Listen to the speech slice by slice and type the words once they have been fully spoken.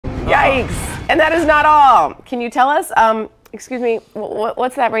Yikes. And that is not all. Can you tell us, excuse me,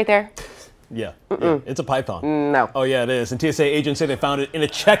 what's that right there? Yeah, it's a python. No. Oh, yeah, it is. And TSA agents say they found it in a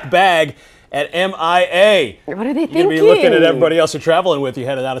checked bag at MIA. What are they thinking? You're going to be looking at everybody else you're traveling with. You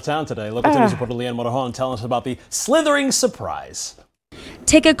headed out of town today. Local 10 News reporter Leanne Motorhone telling us about the slithering surprise.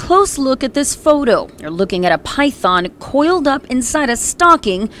 Take a close look at this photo. You're looking at a python coiled up inside a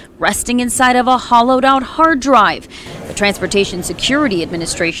stocking, resting inside of a hollowed out hard drive. The Transportation Security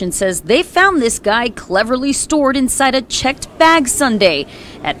Administration says they found this guy cleverly stored inside a checked bag Sunday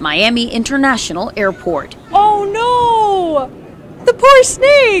at Miami International Airport. Oh no! The poor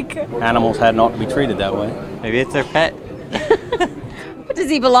snake! Animals had not to be treated that way. Maybe it's their pet. Does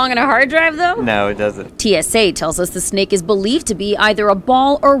he belong in a hard drive, though? No, it doesn't. TSA tells us the snake is believed to be either a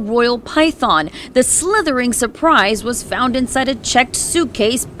ball or royal python. The slithering surprise was found inside a checked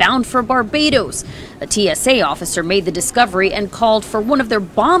suitcase bound for Barbados. A TSA officer made the discovery and called for one of their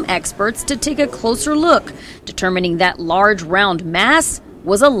bomb experts to take a closer look, determining that large round mass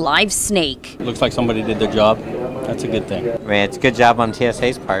was a live snake. Looks like somebody did their job. That's a good thing. I mean, it's a good job on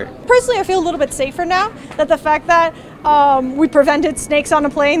TSA's part. Personally, I feel a little bit safer now that the fact that we prevented snakes on a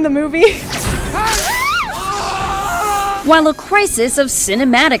plane, the movie. While a crisis of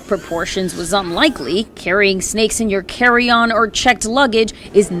cinematic proportions was unlikely, carrying snakes in your carry-on or checked luggage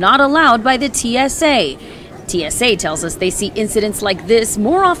is not allowed by the TSA. TSA tells us they see incidents like this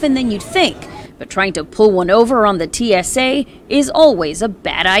more often than you'd think, but trying to pull one over on the TSA is always a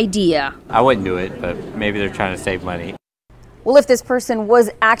bad idea. I wouldn't do it, but maybe they're trying to save money. Well, if this person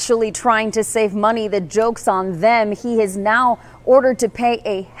was actually trying to save money, the joke's on them. He is now ordered to pay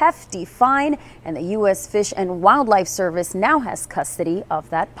a hefty fine, and the U.S. Fish and Wildlife Service now has custody of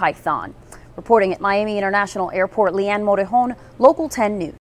that python. Reporting at Miami International Airport, Leanne Motorhone, Local 10 News.